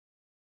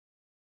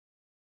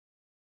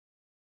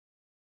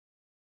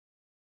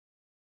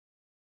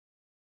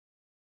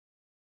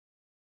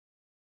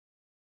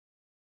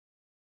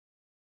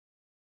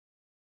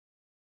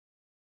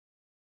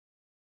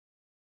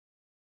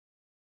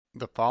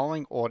The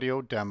following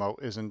audio demo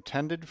is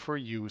intended for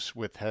use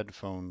with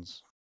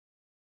headphones.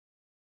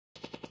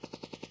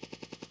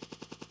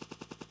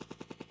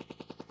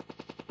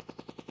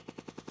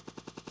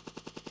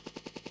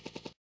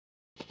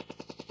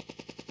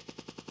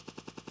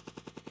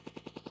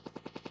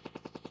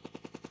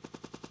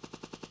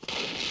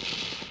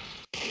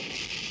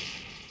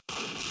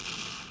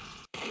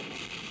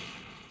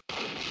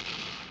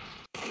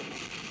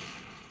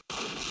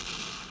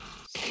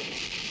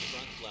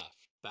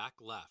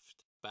 Front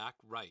left, back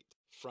right,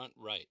 front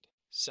right,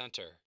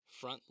 center,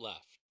 front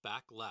left,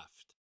 back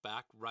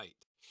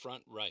right,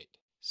 front right,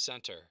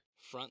 center,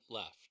 front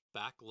left,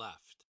 back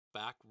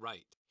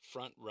right,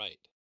 front right.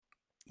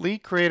 Lee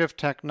Creative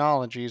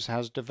Technologies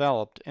has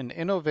developed an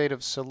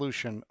innovative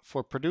solution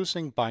for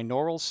producing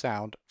binaural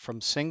sound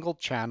from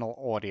single-channel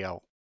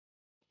audio.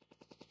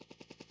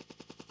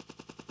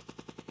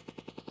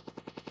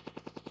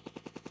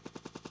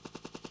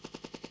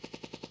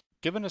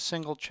 Given a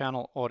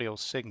single-channel audio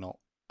signal,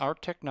 our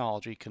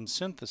technology can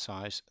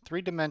synthesize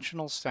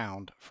three-dimensional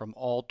sound from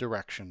all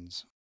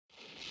directions.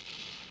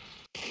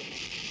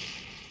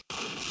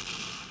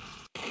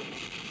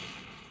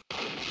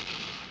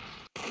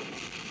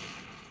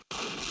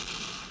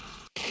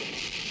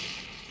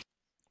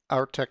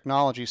 Our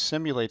technology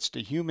simulates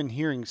the human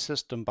hearing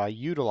system by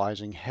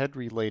utilizing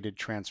head-related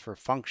transfer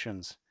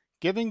functions,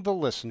 giving the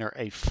listener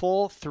a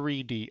full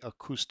 3D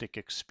acoustic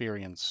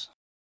experience.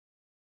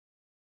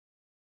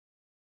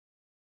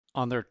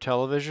 On their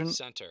television,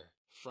 Center,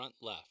 front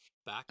left,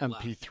 back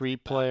MP3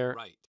 left, player, back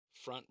right,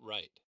 front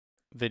right.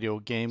 video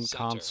game Center,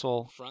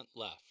 console, front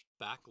left,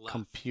 back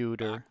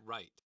computer, back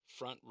right,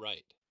 front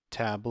right.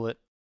 tablet,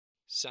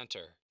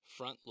 Center,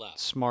 front left,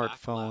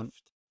 smartphone,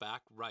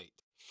 back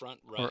right, front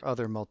right. or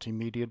other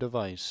multimedia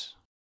device.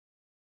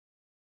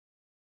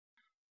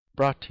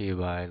 Brought to you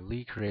by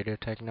Lee Creative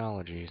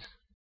Technologies.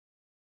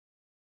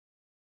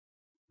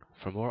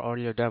 For more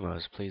audio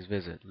demos, please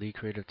visit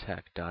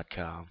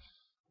leecreativetech.com.